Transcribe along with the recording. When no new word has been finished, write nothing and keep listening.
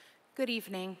Good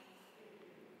evening.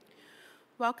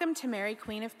 Welcome to Mary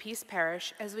Queen of Peace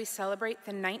Parish as we celebrate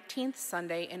the 19th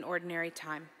Sunday in Ordinary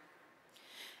Time.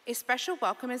 A special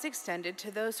welcome is extended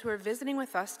to those who are visiting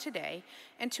with us today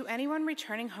and to anyone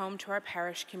returning home to our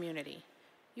parish community.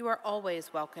 You are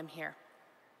always welcome here.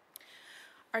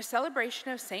 Our celebration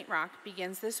of St. Roch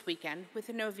begins this weekend with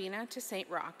a novena to St.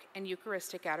 Roch and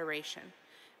Eucharistic adoration.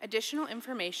 Additional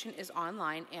information is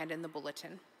online and in the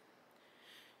bulletin.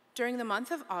 During the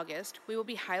month of August, we will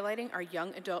be highlighting our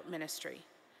young adult ministry.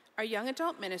 Our young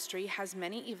adult ministry has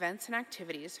many events and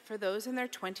activities for those in their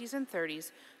 20s and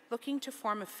 30s looking to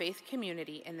form a faith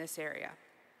community in this area.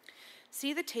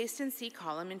 See the Taste and See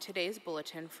column in today's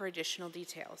bulletin for additional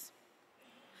details.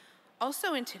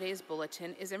 Also in today's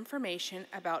bulletin is information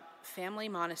about Family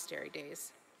Monastery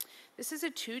Days. This is a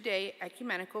 2-day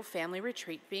ecumenical family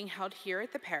retreat being held here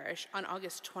at the parish on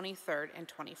August 23rd and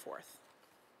 24th.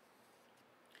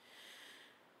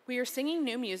 We are singing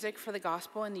new music for the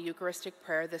Gospel and the Eucharistic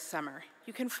prayer this summer.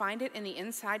 You can find it in the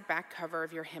inside back cover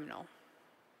of your hymnal.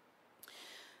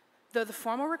 Though the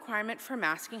formal requirement for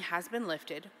masking has been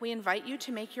lifted, we invite you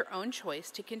to make your own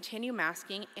choice to continue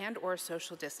masking and/or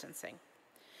social distancing.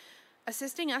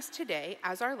 Assisting us today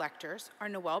as our lectors are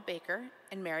Noelle Baker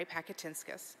and Mary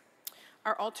Pakatinskas.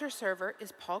 Our altar server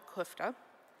is Paul Kufta.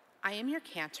 I am your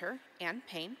cantor, Ann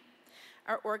Payne.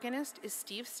 Our organist is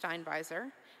Steve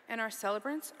Steinweiser, and our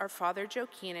celebrants are Father Joe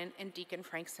Keenan and Deacon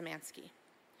Frank Szymanski.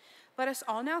 Let us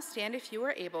all now stand, if you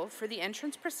are able, for the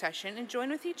entrance procession and join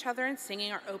with each other in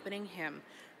singing our opening hymn,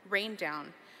 Rain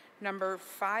Down, number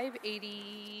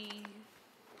 580.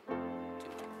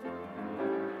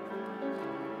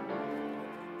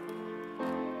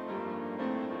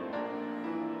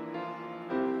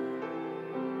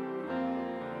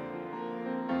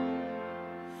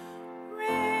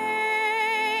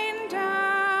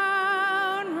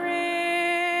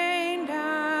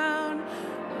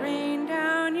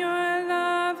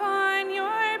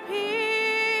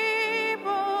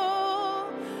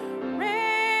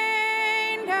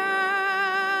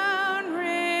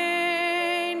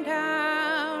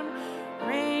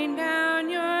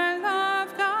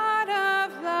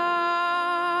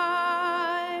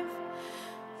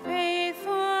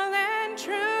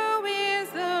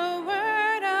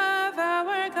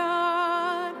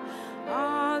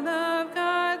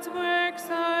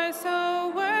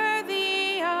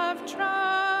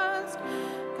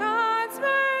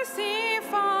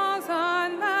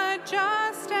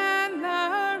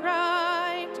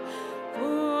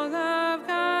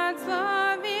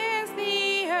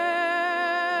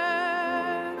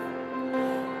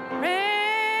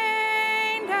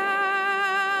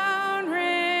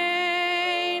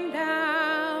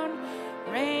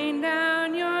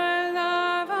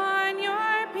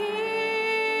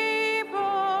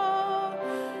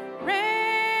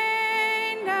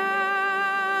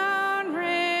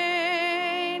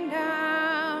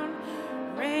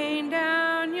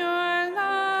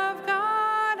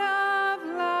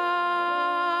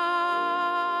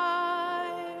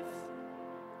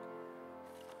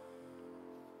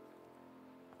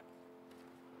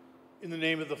 In the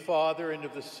name of the Father, and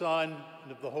of the Son,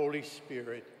 and of the Holy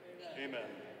Spirit. Amen.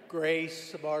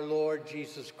 Grace of our Lord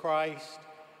Jesus Christ,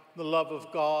 the love of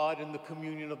God, and the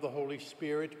communion of the Holy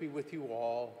Spirit be with you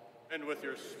all. And with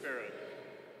your spirit.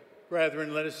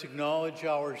 Brethren, let us acknowledge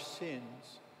our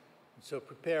sins, and so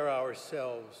prepare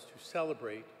ourselves to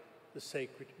celebrate the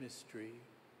sacred mystery.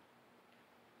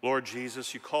 Lord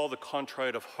Jesus, you call the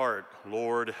contrite of heart,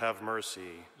 Lord, have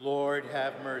mercy. Lord,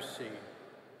 have mercy.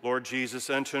 Lord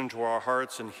Jesus, enter into our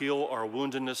hearts and heal our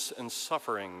woundedness and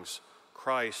sufferings.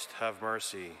 Christ, have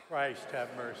mercy. Christ,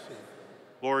 have mercy.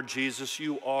 Lord Jesus,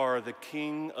 you are the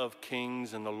King of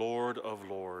kings and the Lord of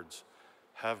lords.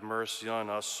 Have mercy on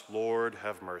us, Lord,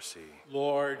 have mercy.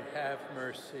 Lord, have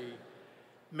mercy.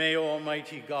 May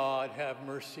Almighty God have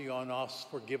mercy on us,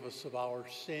 forgive us of our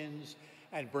sins,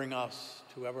 and bring us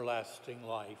to everlasting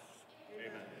life.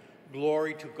 Amen.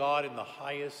 Glory to God in the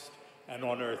highest, and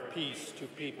on earth peace to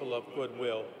people of good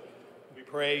will. We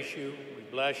praise you, we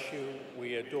bless you,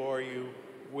 we adore you,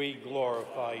 we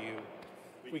glorify you.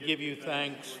 We give you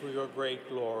thanks for your great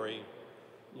glory.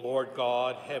 Lord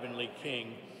God, heavenly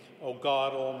King, O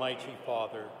God, almighty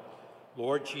Father,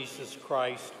 Lord Jesus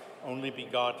Christ, only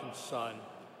begotten Son,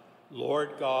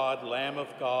 Lord God, Lamb of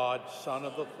God, Son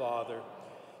of the Father,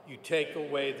 you take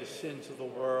away the sins of the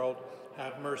world,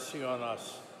 have mercy on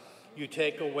us. You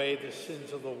take away the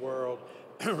sins of the world,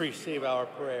 receive our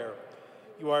prayer.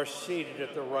 You are seated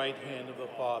at the right hand of the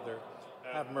Father.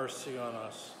 Have mercy on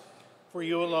us. For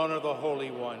you alone are the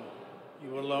Holy One.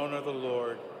 You alone are the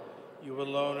Lord. You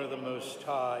alone are the Most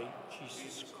High,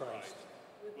 Jesus Christ,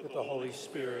 with the Holy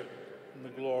Spirit, and the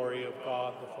glory of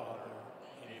God the Father.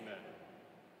 Amen.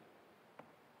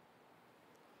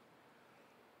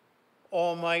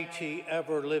 Almighty,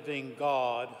 ever-living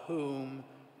God, whom,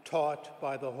 taught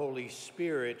by the Holy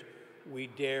Spirit, we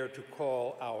dare to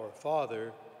call our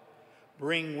Father,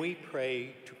 bring, we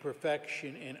pray, to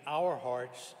perfection in our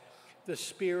hearts the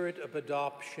spirit of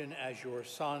adoption as your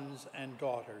sons and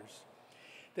daughters,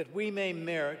 that we may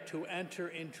merit to enter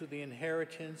into the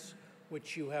inheritance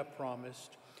which you have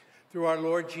promised. Through our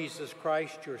Lord Jesus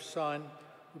Christ, your Son,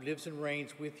 who lives and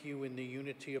reigns with you in the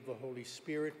unity of the Holy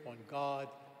Spirit, one God,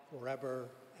 forever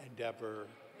and ever.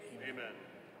 Amen.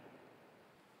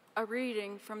 A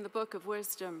reading from the Book of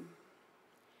Wisdom.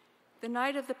 The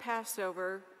night of the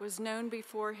Passover was known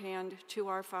beforehand to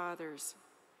our fathers,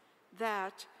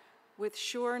 that, with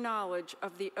sure knowledge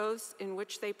of the oaths in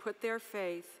which they put their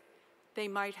faith, they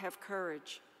might have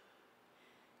courage.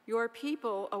 Your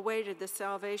people awaited the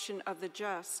salvation of the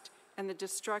just and the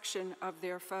destruction of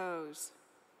their foes.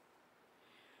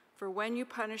 For when you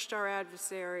punished our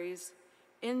adversaries,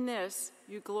 in this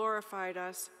you glorified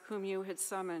us whom you had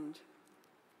summoned.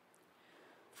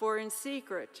 For in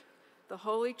secret, the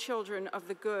holy children of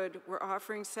the good were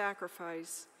offering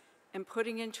sacrifice and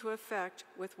putting into effect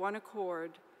with one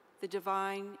accord the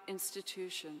divine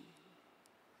institution.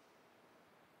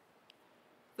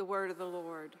 The word of the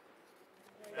Lord.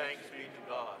 Thanks be to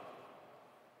God.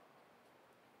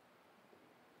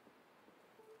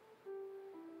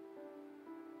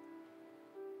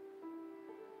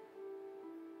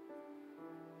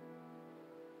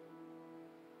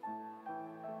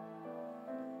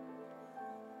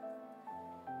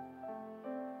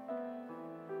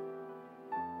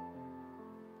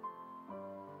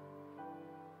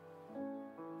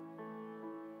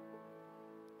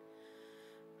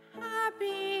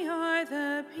 Happy are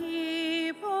the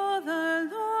people the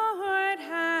Lord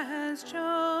has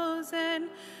chosen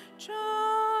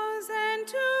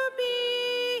to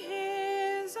be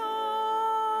his own.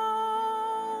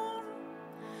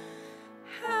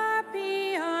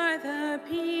 Happy are the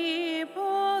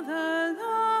people the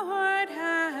Lord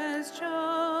has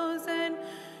chosen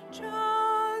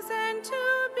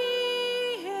to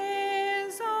be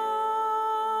his own.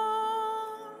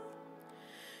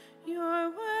 Your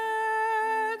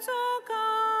words, O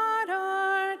God,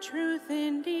 are truth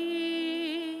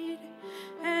indeed,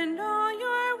 and all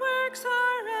your works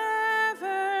are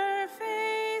ever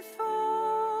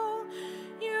faithful.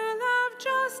 You love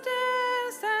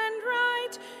justice and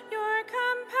right, your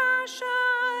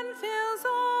compassion fills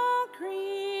all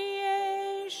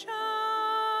creation.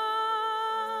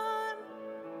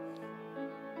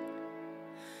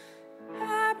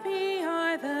 Happy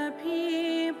are the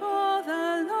people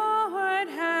the Lord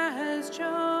has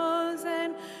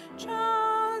chosen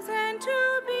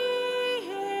to be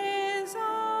his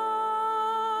own.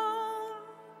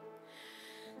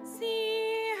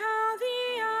 See how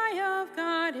the eye of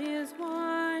God is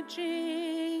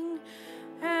watching,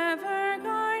 ever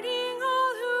guarding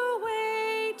all who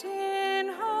wait in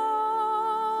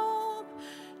hope,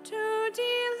 to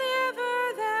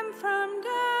deliver them from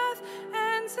death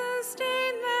and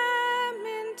sustain them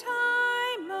in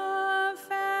time of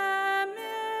famine.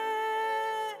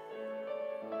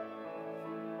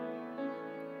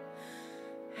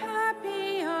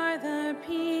 Happy are the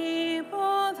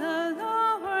people the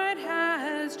Lord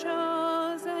has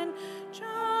chosen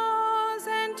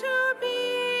to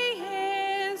be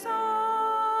his own.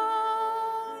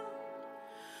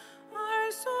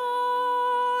 Our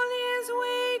soul is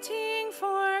waiting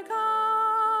for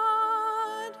God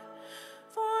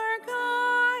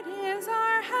is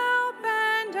our help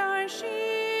and our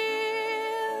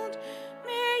shield.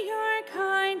 May your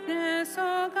kindness,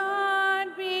 O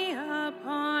God, be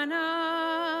upon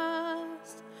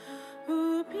us,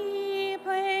 who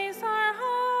place our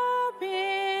hope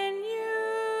in you.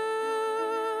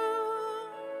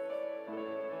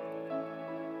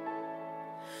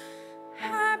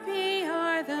 Happy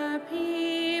are the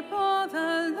people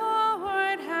the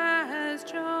Lord has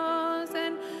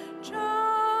chosen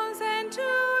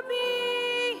to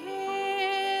be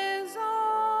his own.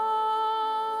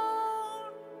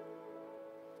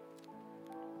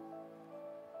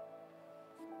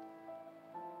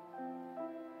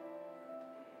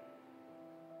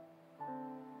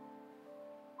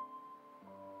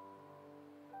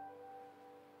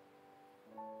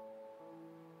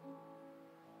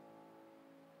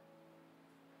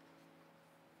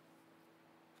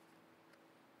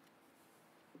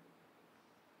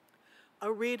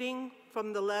 A reading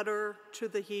from the letter to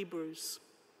the Hebrews.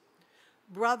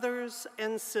 Brothers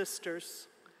and sisters,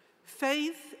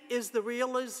 Faith is the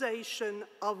realization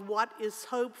of what is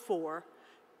hoped for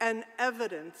and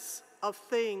evidence of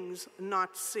things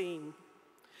not seen.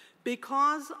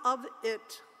 Because of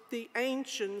it, the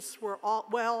ancients were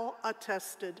well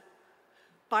attested.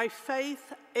 By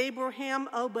faith, Abraham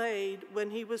obeyed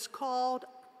when he was called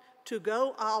to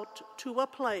go out to a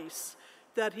place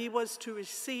that he was to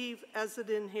receive as an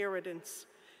inheritance.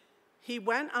 He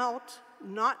went out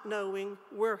not knowing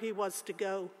where he was to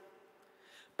go.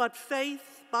 But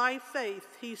by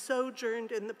faith, he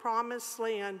sojourned in the promised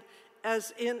land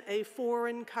as in a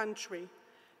foreign country,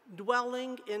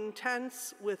 dwelling in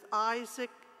tents with Isaac,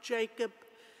 Jacob,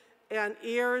 and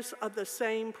heirs of the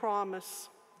same promise.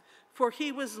 For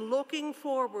he was looking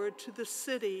forward to the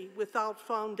city without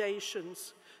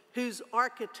foundations, whose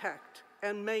architect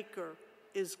and maker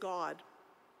is God.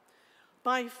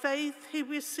 By faith, he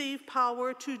received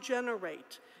power to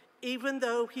generate, even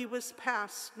though he was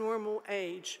past normal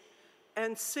age,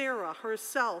 and Sarah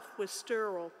herself was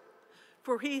sterile.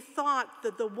 For he thought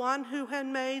that the one who had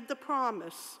made the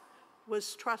promise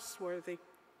was trustworthy.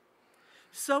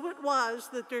 So it was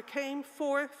that there came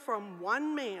forth from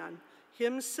one man,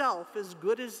 himself as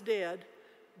good as dead,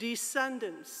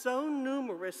 descendants so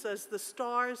numerous as the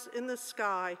stars in the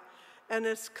sky and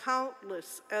as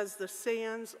countless as the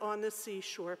sands on the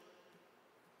seashore.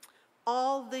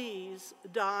 All these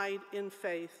died in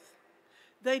faith.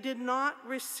 They did not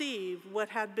receive what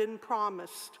had been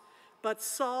promised, but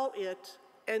saw it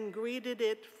and greeted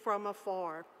it from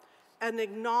afar, and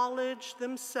acknowledged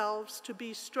themselves to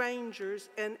be strangers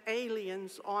and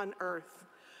aliens on earth.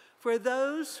 For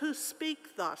those who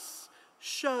speak thus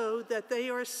show that they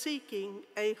are seeking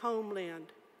a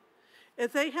homeland.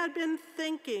 If they had been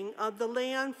thinking of the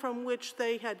land from which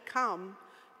they had come,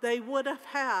 they would have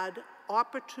had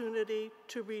opportunity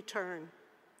to return.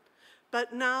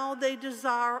 But now they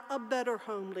desire a better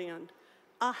homeland,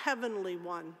 a heavenly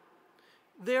one.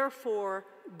 Therefore,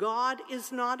 God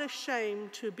is not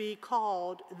ashamed to be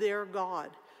called their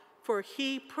God, for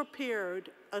he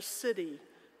prepared a city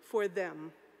for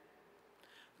them.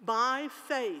 By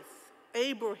faith,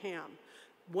 Abraham,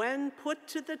 when put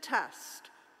to the test,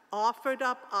 offered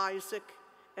up Isaac,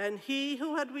 and he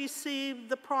who had received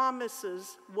the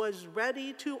promises was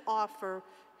ready to offer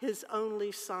his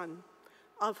only son,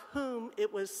 of whom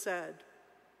it was said,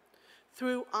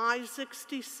 "Through Isaac's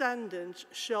descendants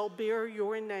shall bear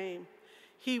your name."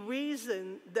 He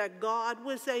reasoned that God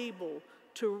was able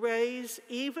to raise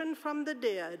even from the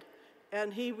dead,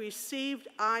 and he received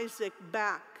Isaac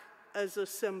back as a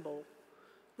symbol.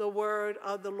 The word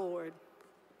of the Lord.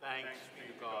 Thanks be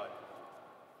to God.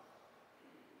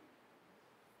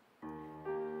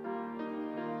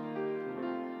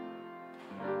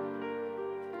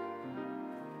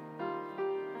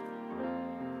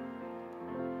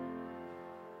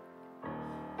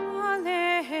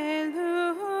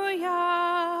 Alleluia,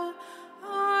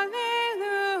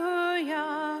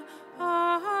 alleluia,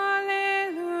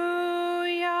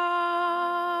 alleluia.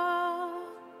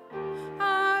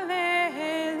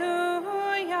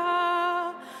 Alleluia,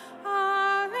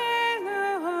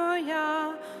 alleluia,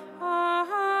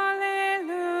 alleluia.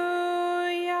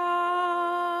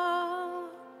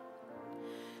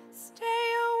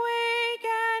 Stay awake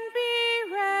and be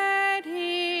ready.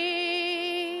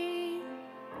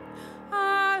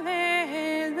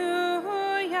 Alleluia,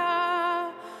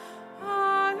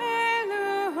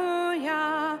 alleluia,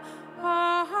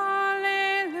 alleluia.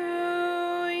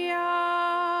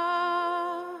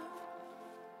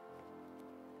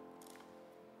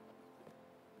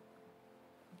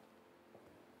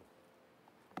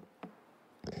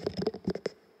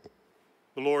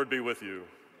 The Lord be with you.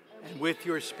 And with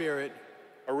your spirit,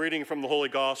 A reading from the Holy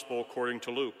Gospel according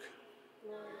to Luke.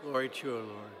 glory to you, O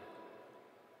Lord.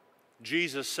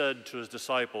 Jesus said to his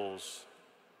disciples,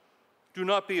 "Do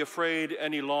not be afraid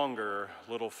any longer,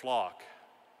 little flock,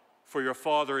 for your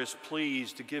Father is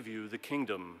pleased to give you the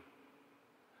kingdom.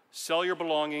 Sell your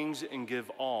belongings and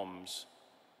give alms.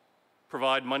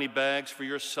 Provide money bags for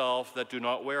yourself that do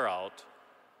not wear out,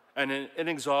 and an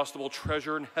inexhaustible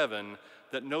treasure in heaven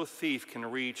that no thief can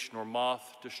reach nor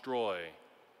moth destroy.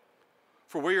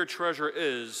 For where your treasure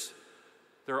is,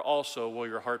 there also will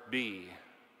your heart be.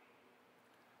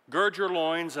 Gird your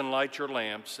loins and light your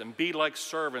lamps, and be like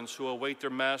servants who await their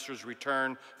master's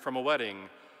return from a wedding,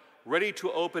 ready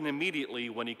to open immediately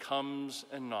when he comes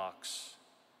and knocks.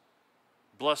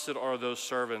 Blessed are those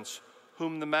servants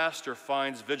whom the master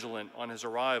finds vigilant on his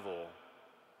arrival.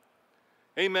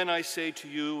 Amen, I say to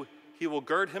you, he will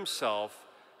gird himself,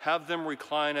 have them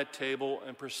recline at table,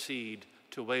 and proceed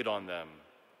to wait on them.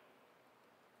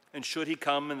 And should he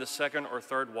come in the second or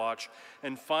third watch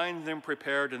and find them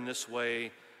prepared in this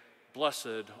way,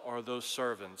 blessed are those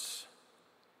servants.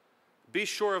 Be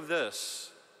sure of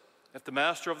this, if the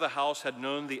master of the house had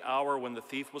known the hour when the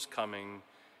thief was coming,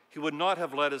 he would not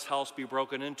have let his house be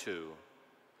broken into.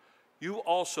 You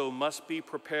also must be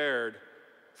prepared,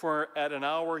 for at an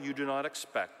hour you do not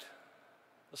expect,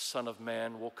 the Son of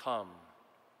Man will come.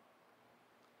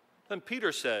 Then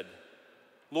Peter said,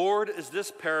 Lord, is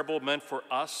this parable meant for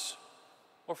us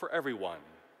or for everyone?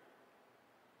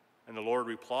 And the Lord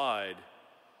replied,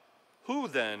 Who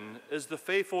then is the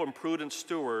faithful and prudent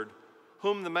steward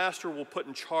whom the master will put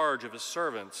in charge of his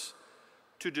servants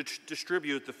to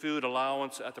distribute the food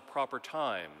allowance at the proper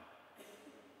time?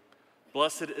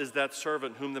 Blessed is that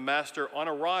servant whom the master on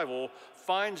arrival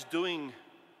finds doing.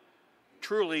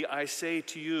 Truly, I say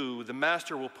to you, the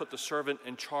master will put the servant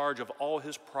in charge of all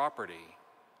his property.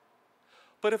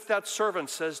 But if that servant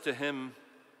says to him,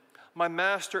 My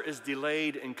master is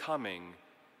delayed in coming,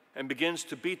 and begins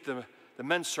to beat the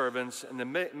men servants and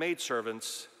the maid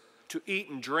servants, to eat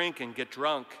and drink and get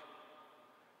drunk,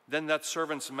 then that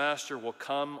servant's master will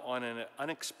come on an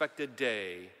unexpected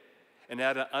day and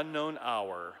at an unknown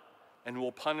hour, and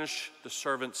will punish the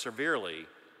servant severely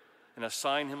and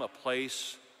assign him a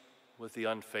place with the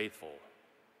unfaithful.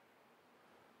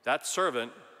 That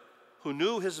servant who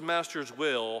knew his master's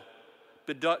will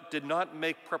but did not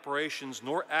make preparations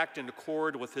nor act in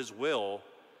accord with his will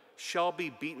shall be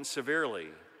beaten severely.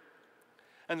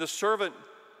 And the servant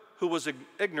who was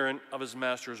ignorant of his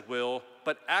master's will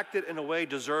but acted in a way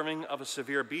deserving of a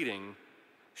severe beating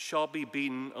shall be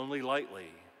beaten only lightly.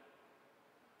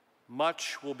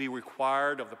 Much will be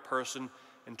required of the person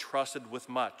entrusted with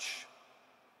much,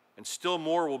 and still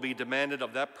more will be demanded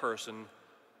of that person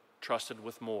trusted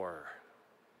with more.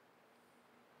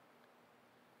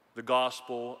 The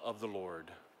Gospel of the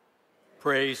Lord.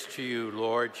 Praise to you,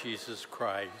 Lord Jesus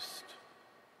Christ.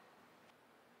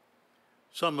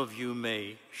 Some of you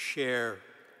may share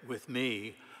with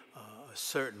me a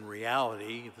certain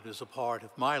reality that is a part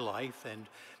of my life and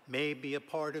may be a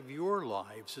part of your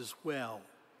lives as well.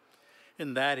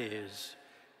 And that is,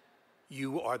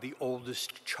 you are the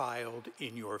oldest child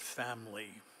in your family.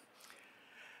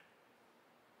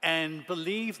 And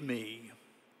believe me,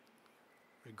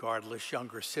 regardless,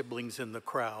 younger siblings in the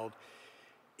crowd,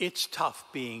 it's tough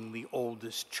being the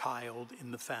oldest child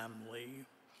in the family.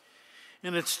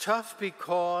 And it's tough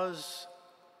because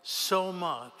so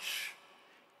much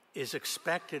is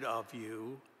expected of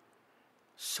you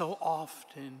so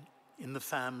often in the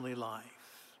family life.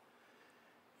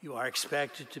 You are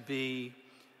expected to be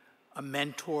a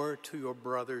mentor to your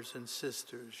brothers and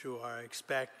sisters. You are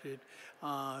expected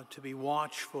to be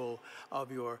watchful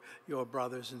of your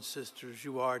brothers and sisters.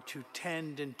 You are to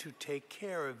tend and to take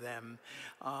care of them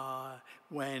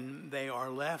when they are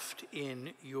left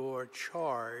in your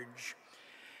charge.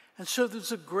 And so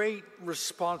there's a great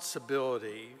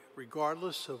responsibility,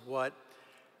 regardless of what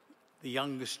the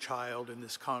youngest child in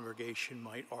this congregation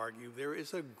might argue. There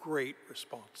is a great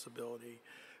responsibility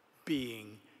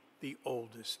being the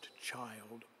oldest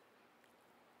child.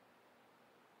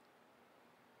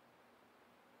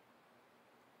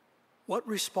 What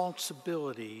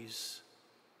responsibilities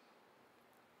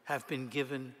have been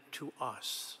given to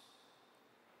us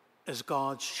as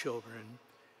God's children?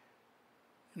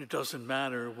 And it doesn't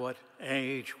matter what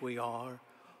age we are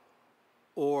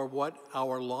or what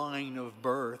our line of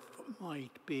birth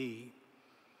might be,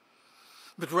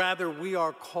 but rather we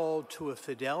are called to a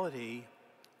fidelity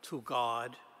to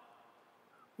God.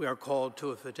 We are called to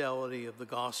a fidelity of the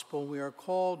gospel. We are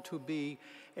called to be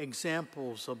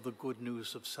examples of the good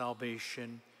news of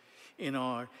salvation in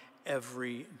our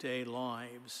everyday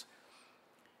lives.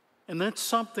 And that's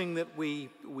something that we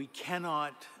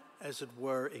cannot, as it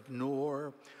were,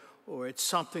 ignore, or it's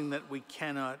something that we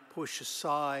cannot push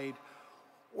aside,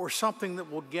 or something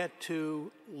that we'll get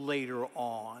to later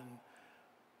on.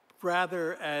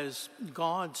 Rather, as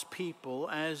God's people,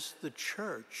 as the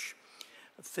church,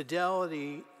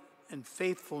 fidelity and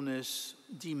faithfulness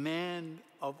demand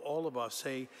of all of us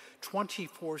a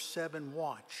 24/7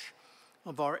 watch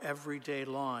of our everyday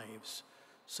lives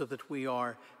so that we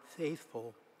are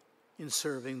faithful in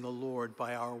serving the Lord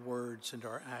by our words and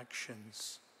our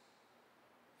actions.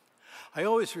 I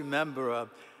always remember a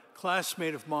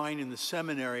classmate of mine in the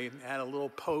seminary had a little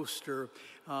poster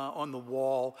on the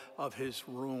wall of his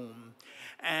room.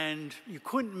 And you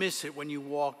couldn't miss it when you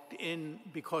walked in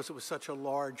because it was such a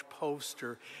large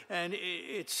poster. And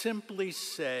it simply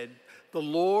said, "The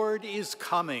Lord is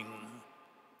coming.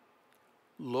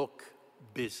 Look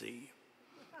busy."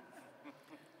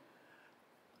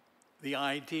 The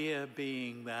idea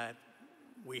being that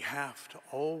we have to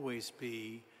always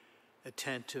be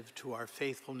attentive to our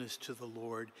faithfulness to the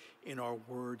Lord in our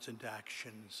words and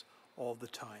actions all the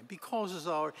time. Because as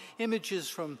our images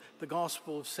from the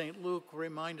Gospel of St. Luke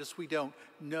remind us, we don't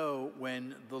know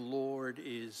when the Lord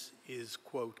is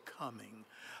quote, coming.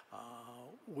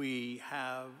 We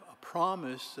have a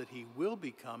promise that he will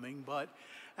be coming, but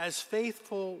as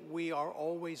faithful, we are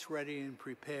always ready and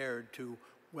prepared to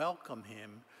welcome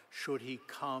him should he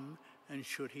come and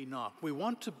should he knock. We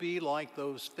want to be like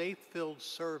those faith-filled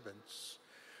servants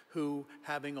who,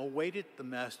 having awaited the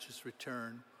master's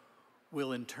return,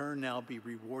 will in turn now be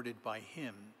rewarded by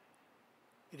him.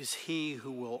 It is he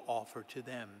who will offer to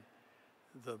them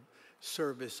the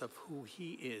service of who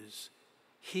he is.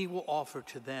 He will offer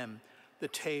to them the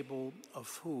table of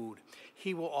food.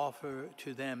 He will offer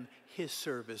to them his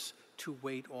service to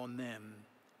wait on them.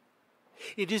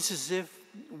 It is as if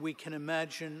we can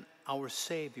imagine our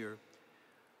Savior,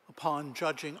 upon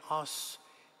judging us,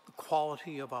 the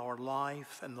quality of our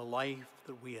life and the life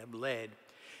that we have led,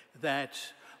 that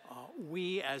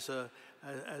we as a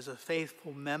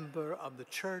faithful member of the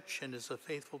church and as a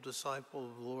faithful disciple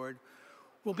of the Lord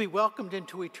will be welcomed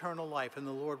into eternal life, and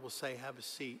the Lord will say, have a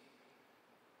seat.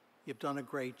 You've done a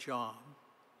great job.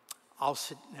 I'll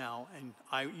sit now, and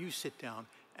you sit down,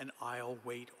 and I'll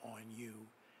wait on you.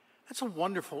 That's a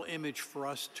wonderful image for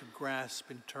us to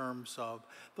grasp in terms of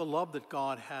the love that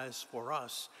God has for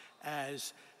us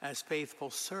as faithful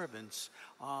servants,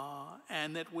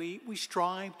 and that we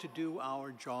strive to do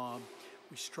our job.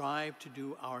 We strive to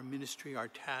do our ministry, our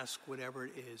task, whatever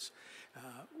it is,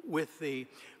 with the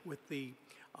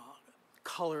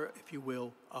color, if you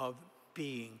will, of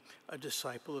being a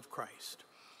disciple of Christ.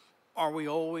 Are we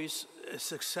always a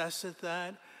success at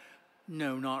that?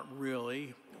 No, not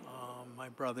really. My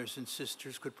brothers and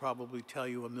sisters could probably tell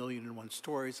you 1,000,001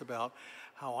 stories about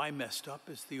how I messed up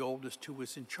as the oldest who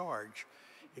was in charge.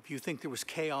 If you think there was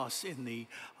chaos in the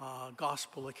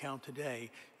gospel account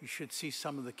today, you should see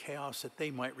some of the chaos that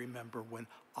they might remember when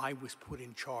I was put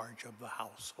in charge of the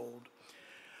household.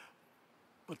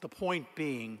 But the point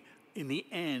being, in the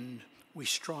end, we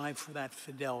strive for that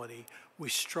fidelity. We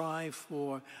strive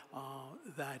for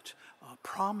that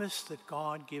promise that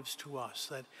God gives to us,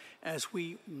 that as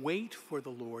we wait for the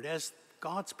Lord, as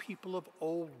God's people of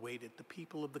old waited, the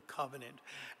people of the covenant,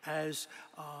 as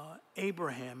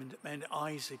Abraham and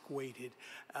Isaac waited,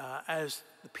 as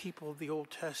the people of the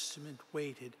Old Testament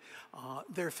waited,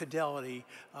 their fidelity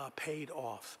paid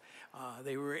off.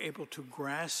 They were able to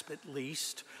grasp at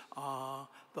least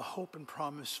the hope and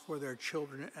promise for their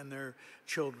children and their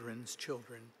children's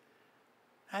children.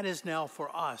 That is now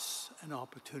for us an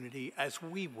opportunity as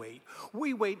we wait.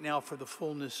 We wait now for the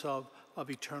fullness of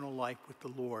eternal life with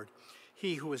the Lord.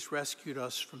 He who has rescued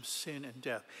us from sin and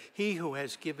death. He who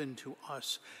has given to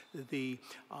us the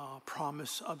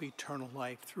promise of eternal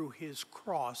life through his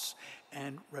cross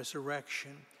and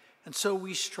resurrection. And so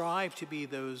we strive to be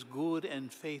those good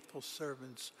and faithful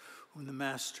servants whom the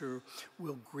Master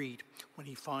will greet when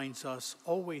he finds us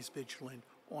always vigilant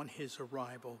on his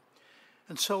arrival.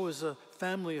 And so as a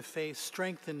family of faith,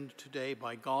 strengthened today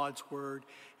by God's word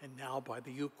and now by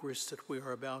the Eucharist that we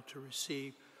are about to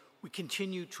receive, we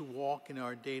continue to walk in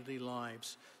our daily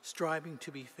lives, striving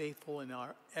to be faithful in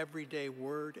our everyday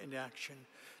word and action,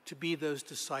 to be those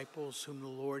disciples whom the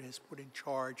Lord has put in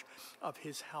charge of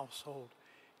his household.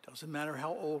 It doesn't matter how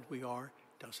old we are,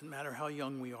 it doesn't matter how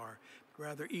young we are, but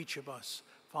rather each of us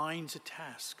finds a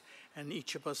task, and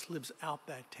each of us lives out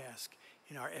that task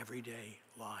in our everyday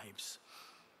lives.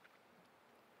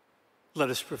 Let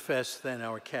us profess then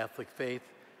our Catholic faith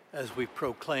as we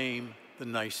proclaim the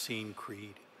Nicene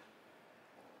Creed.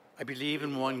 I believe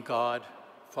in one God,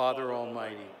 Father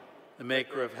Almighty, the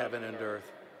maker of heaven and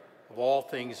earth, of all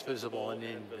things visible and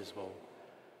invisible.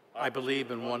 I believe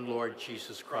in one Lord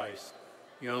Jesus Christ,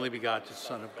 the only begotten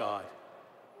Son of God,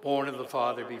 born of the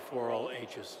Father before all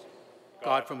ages,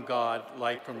 God from God,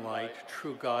 light from light,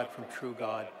 true God from true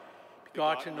God,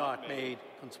 begotten, not made,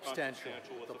 consubstantial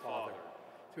with the Father.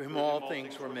 Through him all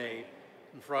things were made,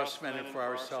 and for us men and for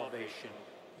our salvation,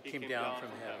 he came down from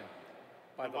heaven.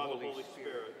 By the Holy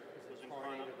Spirit, was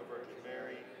incarnate of the Virgin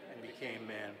Mary, and became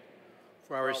man.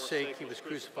 For our sake he was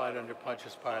crucified under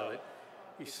Pontius Pilate.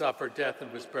 He suffered death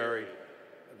and was buried,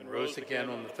 and rose again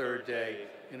on the third day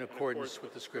in accordance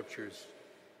with the Scriptures.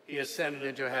 He ascended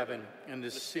into heaven and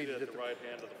is seated at the right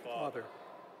hand of the Father.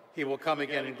 He will come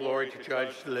again in glory to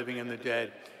judge the living and the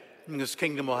dead, and his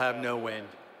kingdom will have no end.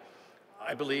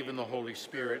 I believe in the Holy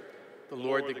Spirit, the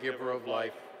Lord, the giver of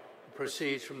life, who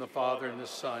proceeds from the Father and the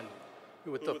Son,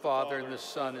 who with the Father and the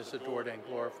Son is adored and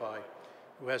glorified,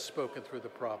 who has spoken through the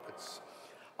prophets.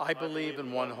 I believe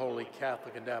in one holy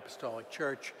Catholic and Apostolic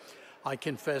Church. I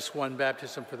confess one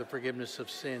baptism for the forgiveness of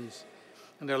sins,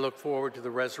 and I look forward to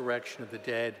the resurrection of the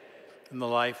dead and the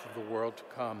life of the world to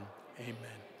come.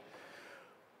 Amen.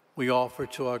 We offer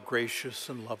to our gracious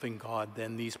and loving God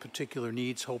then these particular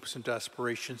needs, hopes, and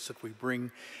aspirations that we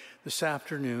bring this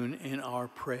afternoon in our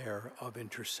prayer of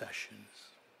intercessions.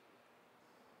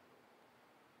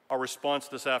 Our response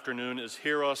this afternoon is,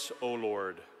 "Hear us, O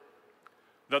Lord,"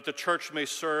 that the Church may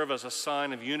serve as a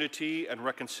sign of unity and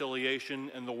reconciliation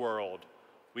in the world.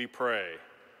 We pray.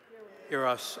 Hear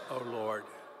us, O Lord.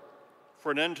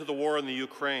 For an end to the war in the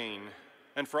Ukraine,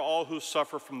 and for all who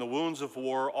suffer from the wounds of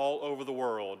war all over the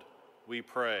world, we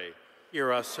pray.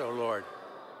 Hear us, O Lord.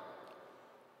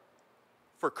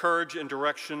 For courage and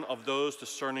direction of those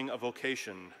discerning a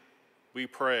vocation, we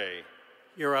pray.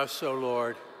 Hear us, O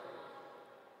Lord.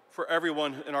 For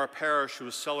everyone in our parish who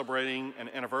is celebrating an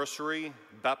anniversary,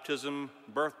 baptism,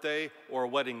 birthday, or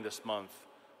wedding this month,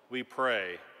 we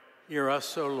pray. Hear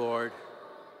us, O Lord.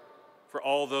 For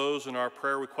all those in our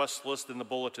prayer request list in the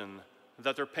bulletin,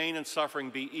 that their pain and suffering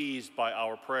be eased by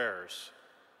our prayers,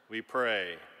 we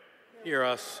pray. Hear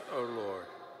us, O Lord.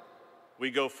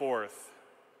 We go forth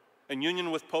in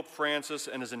union with Pope Francis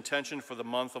and his intention for the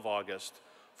month of August,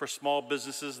 for small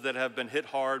businesses that have been hit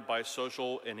hard by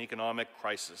social and economic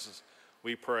crises,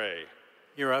 we pray.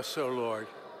 Hear us, O Lord.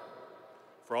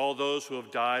 For all those who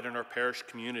have died in our parish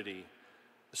community,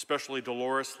 especially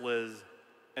Dolores Liz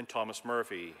and Thomas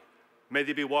Murphy, may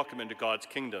they be welcomed into God's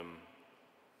kingdom,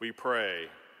 we pray.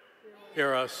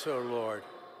 Hear us, O Lord.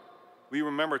 We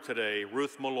remember today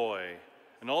Ruth Malloy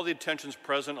and all the intentions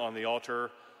present on the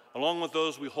altar, along with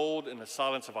those we hold in the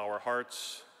silence of our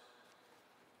hearts,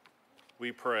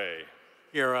 we pray.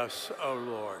 Hear us, O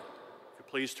Lord. If you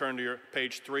please turn to your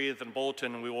page 3 of the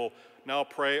bulletin, we will now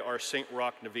pray our St.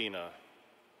 Roch Novena.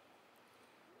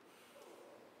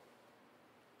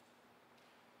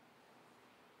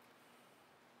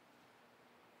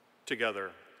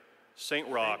 Together, St.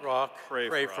 Roch,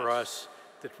 pray for us,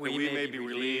 that we may be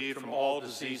relieved from all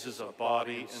diseases of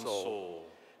body and soul.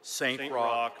 Saint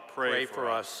Roch, pray for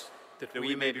us, that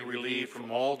we may be relieved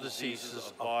from all diseases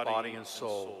of body and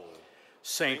soul.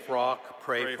 Saint Roch,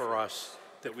 pray for us,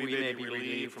 that we may be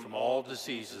relieved from all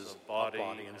diseases of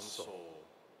body and soul.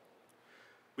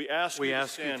 We ask you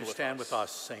to stand with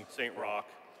us, Saint Roch,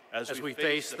 as we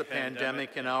face the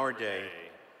pandemic in our day.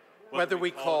 Whether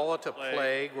we call it a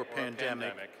plague or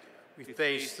pandemic, we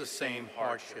face the same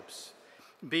hardships.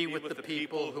 Be with the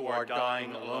people who are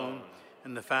dying alone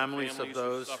and the families of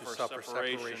those who suffer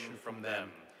separation from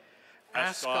them.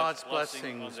 Ask God's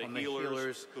blessings on the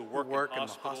healers who work in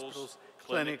the hospitals,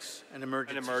 clinics, and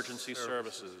emergency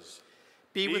services.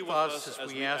 Be with us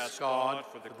as we ask God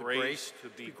for the grace to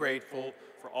be grateful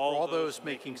for all those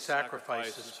making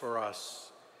sacrifices for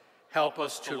us. Help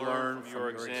us to learn from your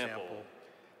example,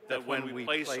 that when we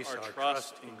place our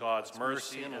trust in God's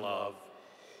mercy and love,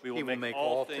 we will make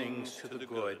all things to the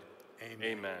good.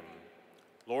 Amen.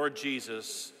 Lord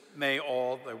Jesus, may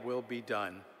all thy will be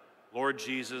done. Lord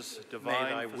Jesus, divine may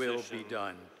thy will physician, be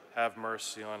done. have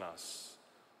mercy on us.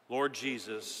 Lord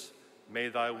Jesus, may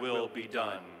thy will be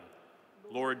done.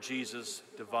 Lord Jesus,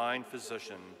 divine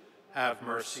physician, have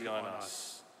mercy on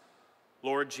us.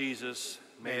 Lord Jesus,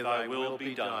 may thy will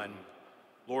be done.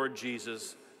 Lord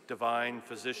Jesus, divine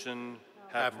physician,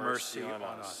 have mercy on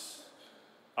us.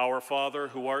 Our Father,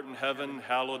 who art in heaven,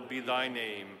 hallowed be thy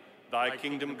name. Thy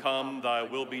kingdom come, thy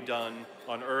will be done,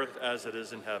 on earth as it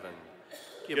is in heaven.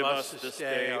 Give us this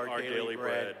day our daily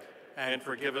bread, and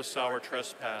forgive us our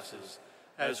trespasses,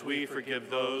 as we forgive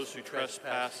those who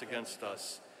trespass against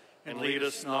us. And lead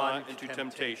us not into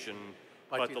temptation,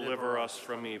 but deliver us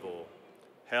from evil.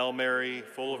 Hail Mary,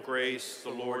 full of grace, the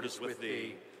Lord is with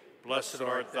thee. Blessed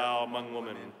art thou among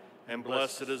women, and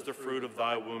blessed is the fruit of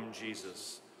thy womb,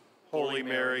 Jesus. Holy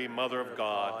Mary, Mother of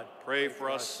God, pray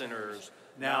for us sinners,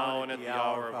 now and at the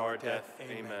hour of our death.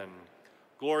 Amen.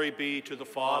 Glory be to the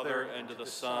Father, and to the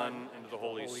Son, and to the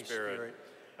Holy Spirit,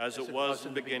 as it was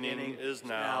in the beginning, is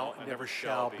now, and ever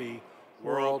shall be,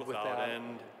 world without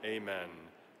end. Amen.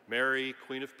 Mary,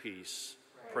 Queen of Peace,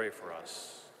 pray for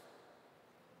us.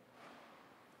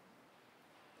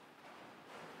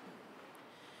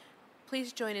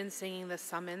 Please join in singing the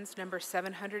summons, number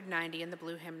 790 in the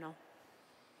blue hymnal.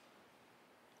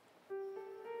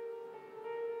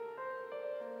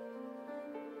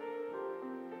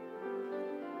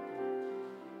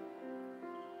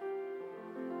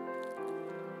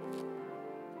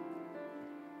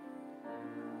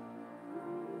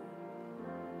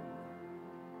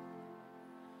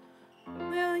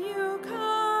 Will you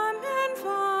come and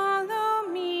follow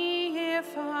me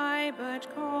if I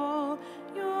but call?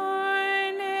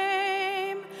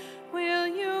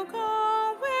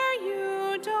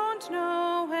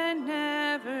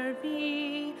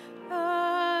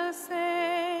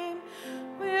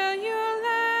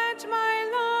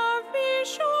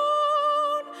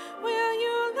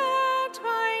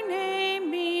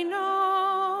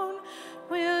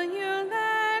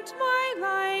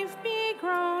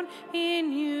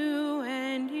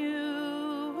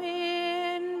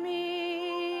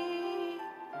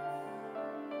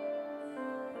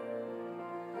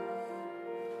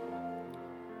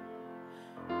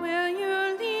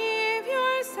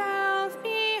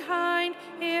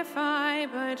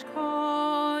 but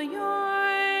call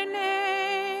your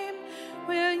name?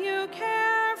 Will you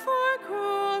care for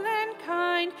cruel and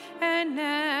kind and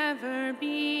never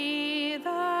be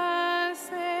the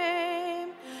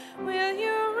same? Will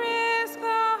you risk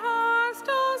the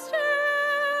hostile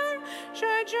stare?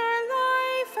 Should your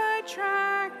life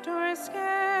attract or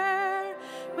scare?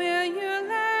 Will you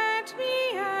let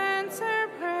me answer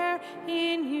prayer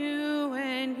in you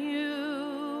and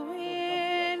you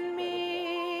in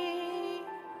me?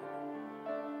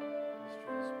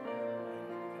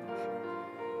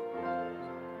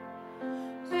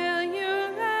 Will you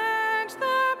let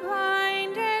the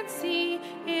blinded see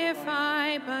if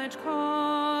I but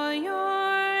call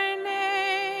your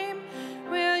name?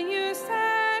 Will you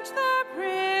set the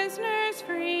prisoners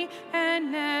free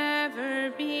and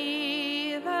never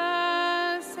be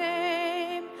the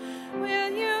same?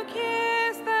 Will you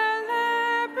kiss the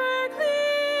leper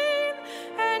clean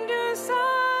and do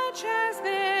such as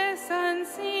this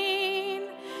unseen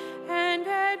and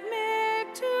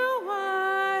admit to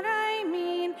what I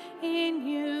mean in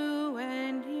you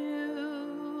and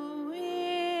you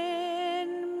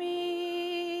in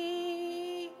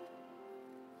me?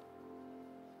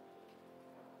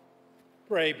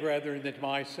 Pray, brethren, that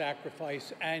my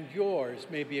sacrifice and yours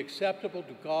may be acceptable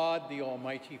to God, the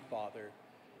Almighty Father.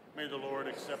 May the Lord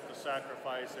accept the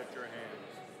sacrifice at your hands,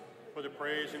 for the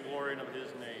praise and glory of his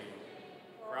name,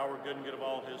 for our good and good of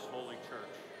all his holy church.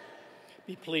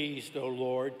 Be pleased, O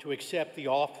Lord, to accept the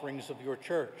offerings of your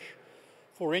church,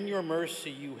 for in your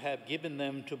mercy you have given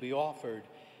them to be offered,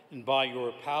 and by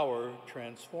your power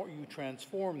you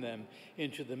transform them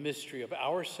into the mystery of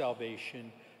our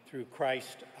salvation through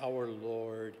Christ our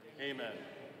Lord. Amen.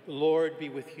 The Lord be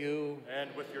with you. And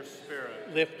with your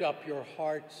spirit. Lift up your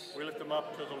hearts. We lift them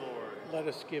up to the Lord. Let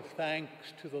us give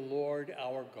thanks to the Lord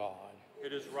our God.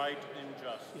 It is right and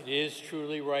just. It is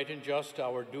truly right and just,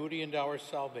 our duty and our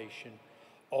salvation,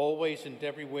 always and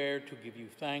everywhere to give you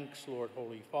thanks, Lord,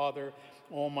 Holy Father,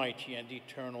 Almighty and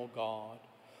eternal God.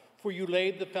 For you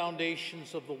laid the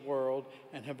foundations of the world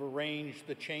and have arranged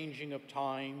the changing of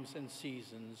times and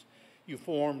seasons. You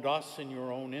formed us in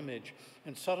your own image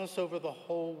and set us over the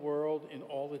whole world in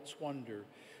all its wonder,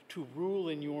 to rule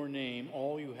in your name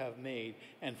all you have made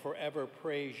and forever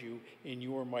praise you in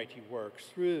your mighty works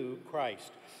through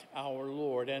Christ our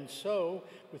Lord. And so,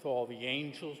 with all the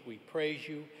angels, we praise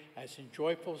you as in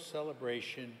joyful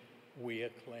celebration we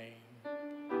acclaim.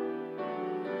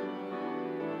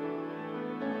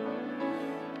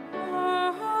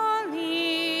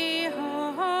 Holy,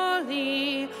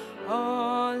 holy,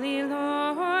 holy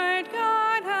Lord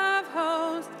God of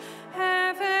hosts,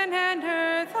 heaven and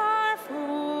earth are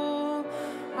full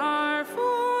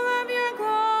of your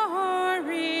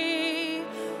glory.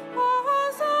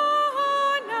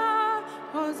 Hosanna,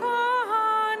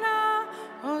 Hosanna,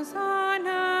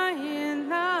 Hosanna in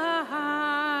the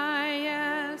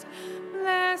highest.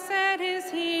 Blessed is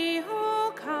he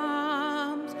who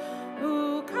comes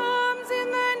in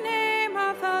the name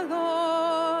of the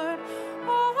Lord.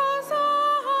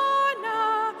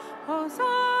 Hosanna,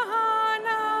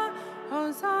 Hosanna,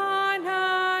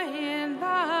 Hosanna in the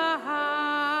highest.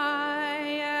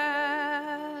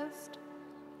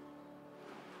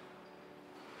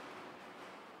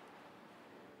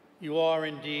 You are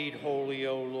indeed holy,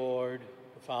 O Lord,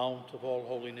 the fount of all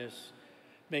holiness.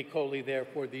 Make holy,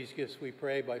 therefore, these gifts, we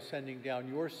pray, by sending down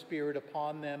your Spirit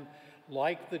upon them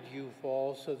like the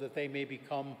dewfall, so that they may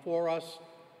become for us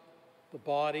the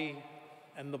body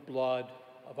and the blood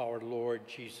of our Lord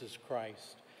Jesus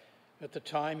Christ. At the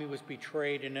time he was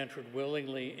betrayed and entered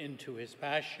willingly into his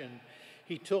passion,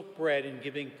 he took bread and,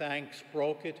 giving thanks,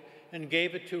 broke it and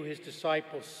gave it to his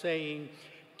disciples, saying,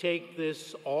 "Take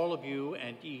this, all of you,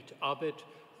 and eat of it,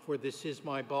 for this is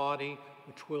my body,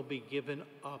 which will be given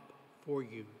up for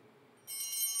you."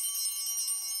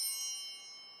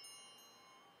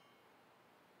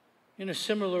 In a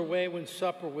similar way, when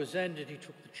supper was ended, he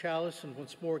took the chalice, and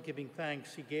once more giving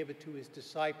thanks, he gave it to his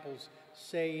disciples,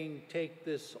 saying, "Take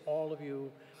this, all of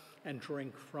you, and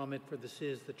drink from it, for this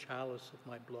is the chalice of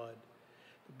my blood,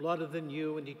 the blood of the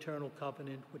new and eternal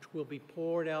covenant, which will be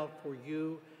poured out for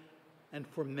you and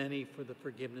for many for the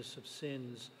forgiveness of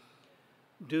sins.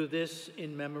 Do this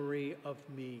in memory of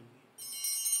me."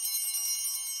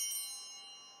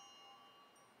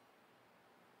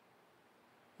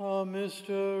 A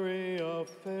mystery of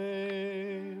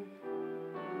faith.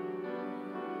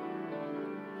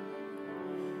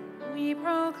 We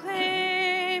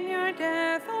proclaim your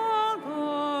death, O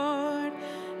Lord,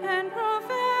 and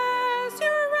profess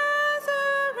your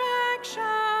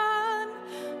resurrection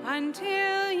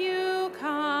until you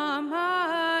come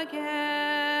again.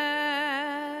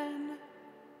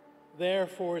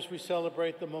 Therefore, as we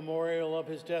celebrate the memorial of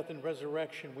his death and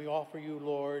resurrection, we offer you,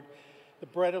 Lord, the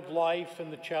bread of life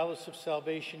and the chalice of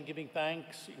salvation, giving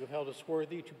thanks that you have held us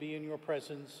worthy to be in your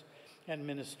presence and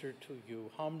minister to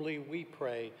you. Humbly we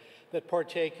pray that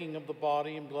partaking of the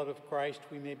body and blood of Christ,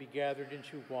 we may be gathered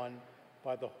into one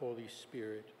by the Holy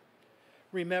Spirit.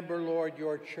 Remember, Lord,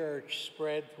 your church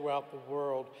spread throughout the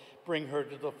world. Bring her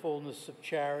to the fullness of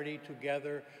charity,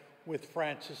 together with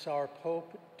Francis, our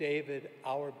Pope, David,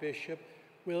 our Bishop,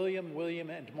 William,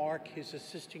 and Mark, his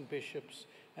assisting bishops,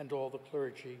 and all the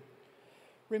clergy.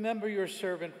 Remember your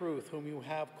servant Ruth, whom you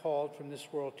have called from this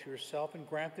world to yourself, and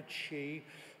grant that she,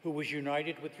 who was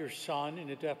united with your Son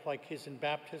in a death like his in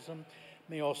baptism,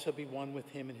 may also be one with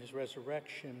him in his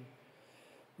resurrection.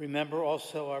 Remember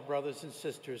also our brothers and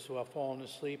sisters who have fallen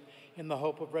asleep in the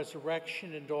hope of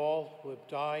resurrection, and all who have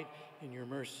died in your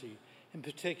mercy, in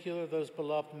particular those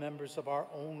beloved members of our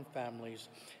own families,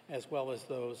 as well as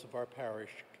those of our parish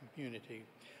community.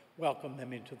 Welcome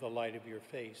them into the light of your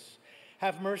face.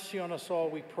 Have mercy on us all,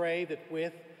 we pray, that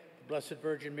with the Blessed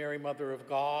Virgin Mary, Mother of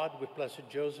God, with Blessed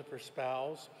Joseph, her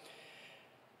spouse,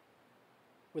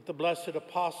 with the blessed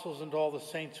apostles and all the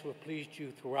saints who have pleased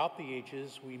you throughout the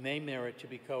ages, we may merit to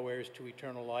be co-heirs to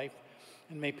eternal life,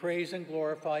 and may praise and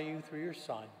glorify you through your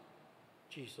Son,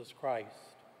 Jesus Christ.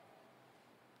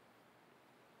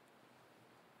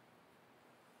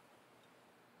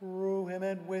 Through him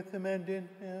and with him and in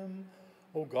him,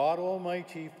 O God,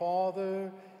 Almighty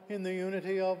Father, in the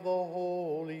unity of the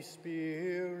Holy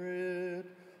Spirit,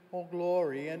 all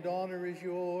glory and honor is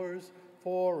yours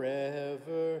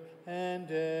forever and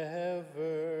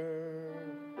ever.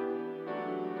 Amen,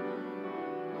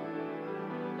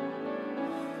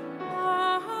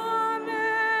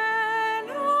 amen,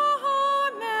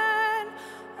 amen.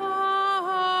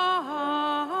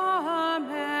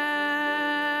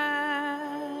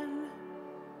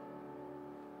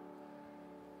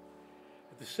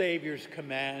 At the Savior's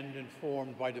command,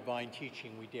 informed by divine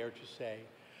teaching, we dare to say,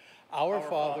 Our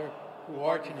Father, who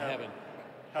art in heaven,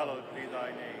 hallowed be thy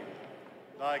name.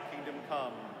 Thy kingdom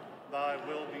come, thy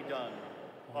will be done,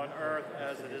 on earth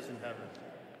as it is in heaven.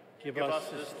 Give us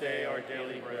this day our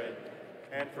daily bread,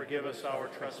 and forgive us our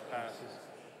trespasses,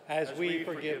 as we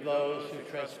forgive those who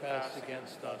trespass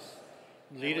against us.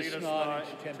 Lead us not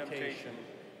into temptation,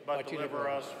 but deliver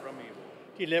us from evil.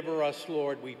 Deliver us,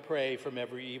 Lord, we pray, from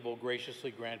every evil.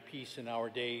 Graciously grant peace in our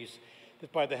days,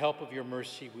 that by the help of your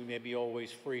mercy we may be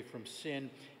always free from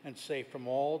sin and safe from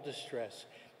all distress,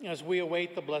 as we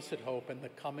await the blessed hope and the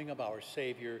coming of our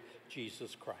Savior,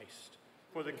 Jesus Christ.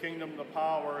 For the kingdom, the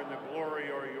power, and the glory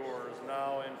are yours,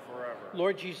 now and forever.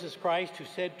 Lord Jesus Christ, who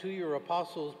said to your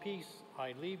apostles, Peace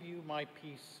I leave you, my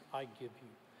peace I give you.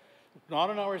 Look not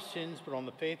on our sins, but on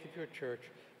the faith of your church.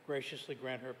 Graciously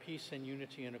grant her peace and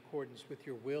unity in accordance with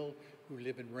your will, who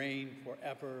live and reign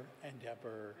forever and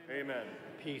ever. Amen.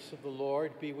 The peace of the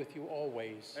Lord be with you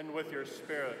always. And with your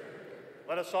spirit.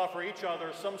 Let us offer each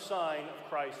other some sign of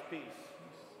Christ's peace.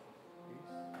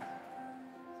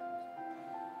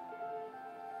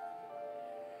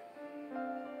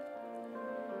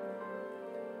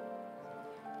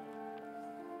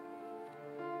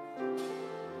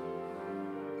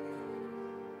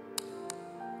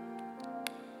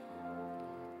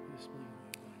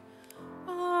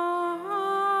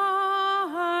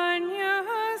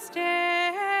 Agnus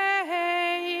Dei,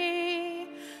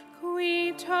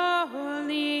 qui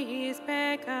tollis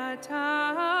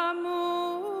peccata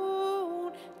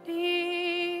mundi,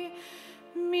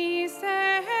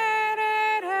 miserere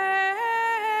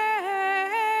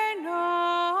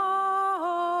nobis.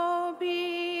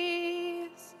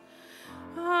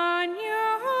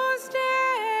 Agnus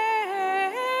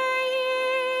Dei,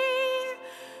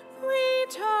 qui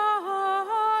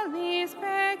tollis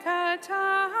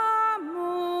peccata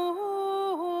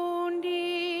mundi,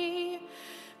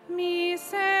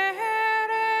 miserere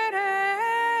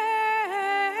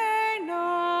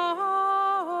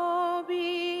nobis.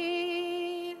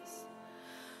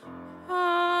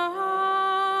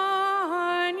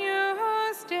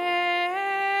 Agnus Dei,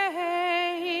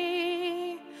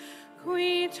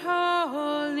 qui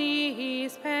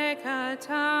tollis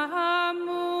peccata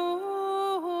mundi,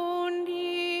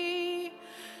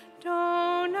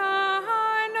 dona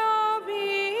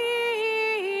nobis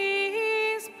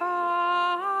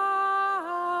pacem.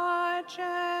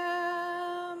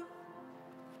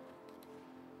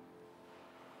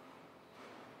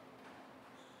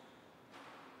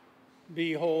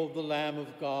 Behold the Lamb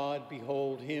of God,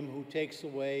 behold him who takes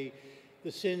away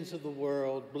the sins of the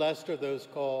world. Blessed are those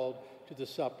called to the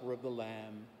supper of the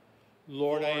Lamb.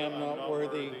 Lord, I am not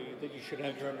worthy that you should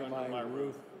enter under my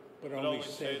roof, But only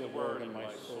say the word and my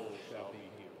soul shall be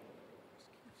healed.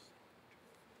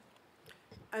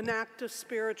 An act of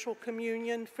spiritual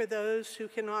communion for those who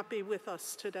cannot be with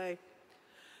us today.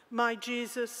 My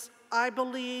Jesus, I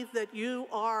believe that you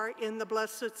are in the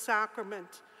Blessed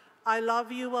Sacrament. I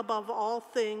love you above all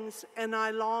things, and I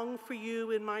long for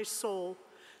you in my soul.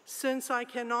 Since I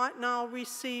cannot now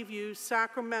receive you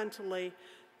sacramentally,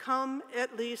 come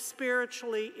at least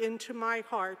spiritually into my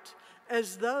heart.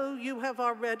 As though you have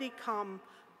already come,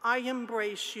 I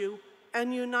embrace you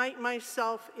and unite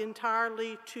myself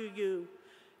entirely to you.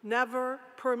 Never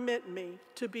permit me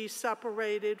to be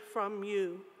separated from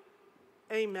you.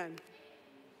 Amen.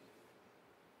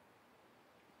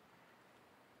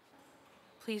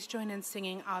 Please join in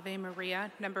singing Ave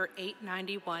Maria, number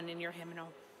 891 in your hymnal.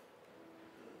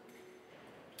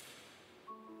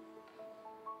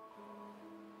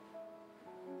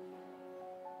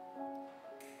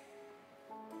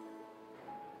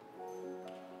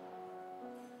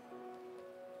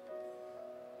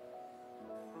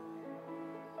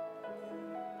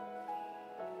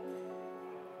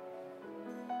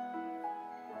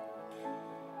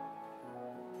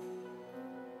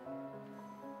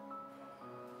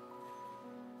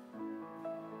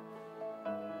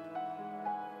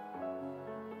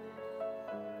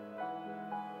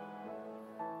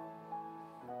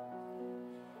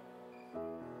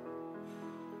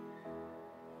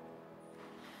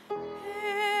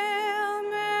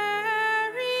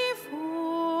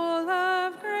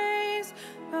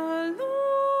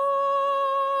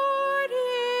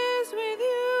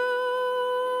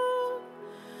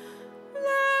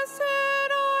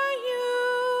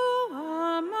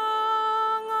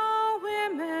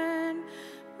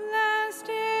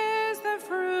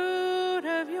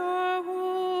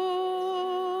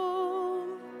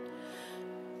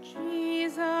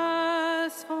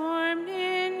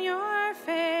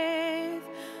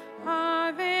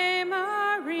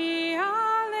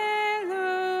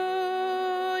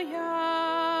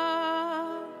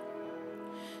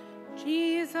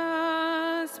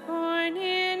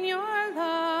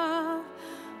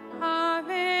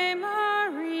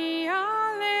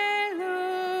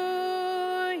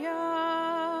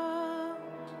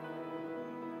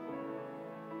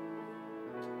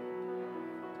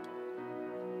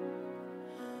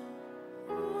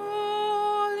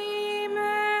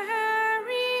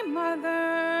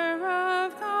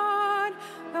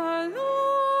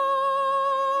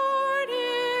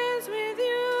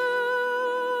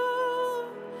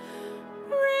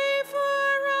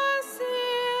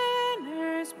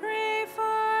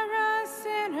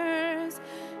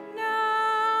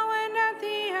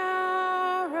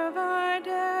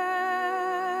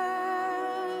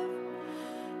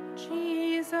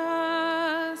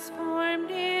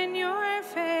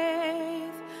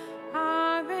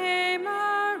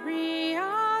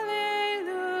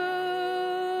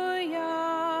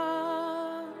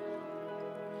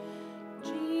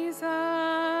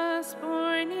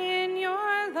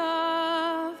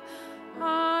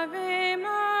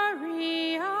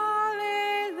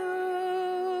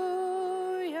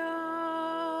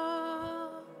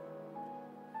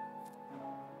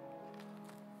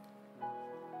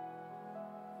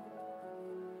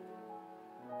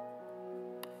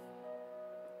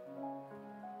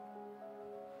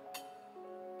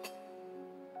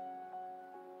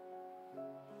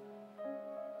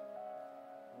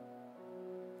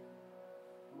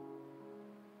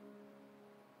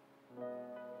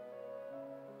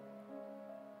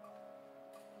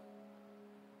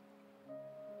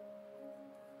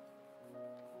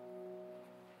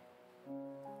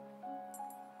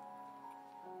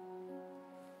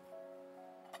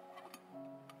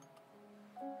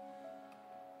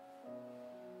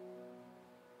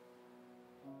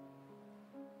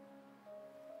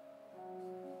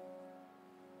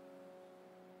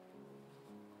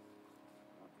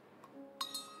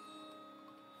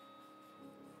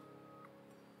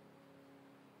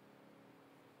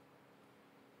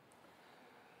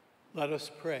 Let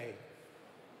us pray.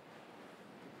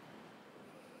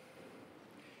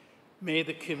 May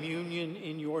the communion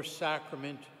in your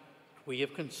sacrament we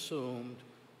have consumed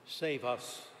save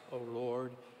us, O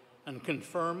Lord, and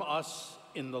confirm us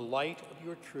in the light of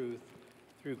your truth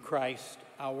through Christ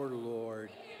our Lord.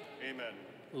 Amen.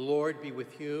 The Lord be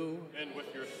with you. And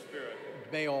with your spirit.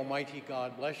 And may Almighty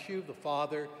God bless you, the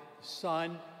Father, the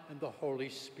Son, and the Holy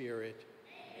Spirit.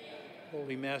 Amen.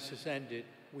 Holy Mass is ended.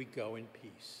 We go in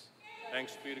peace.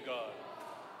 Thanks be to God.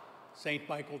 Saint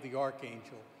Michael the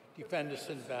Archangel, defend us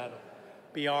in battle.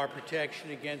 Be our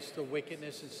protection against the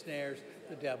wickedness and snares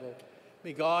of the devil.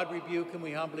 May God rebuke him,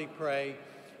 we humbly pray.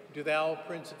 Do thou,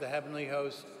 Prince of the heavenly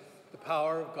host, the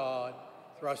power of God,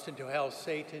 thrust into hell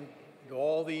Satan and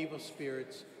all the evil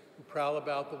spirits who prowl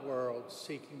about the world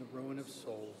seeking the ruin of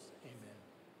souls. Amen.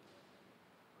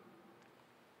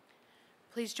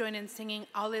 Please join in singing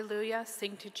Alleluia,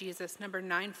 Sing to Jesus, number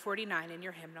 949 in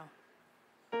your hymnal.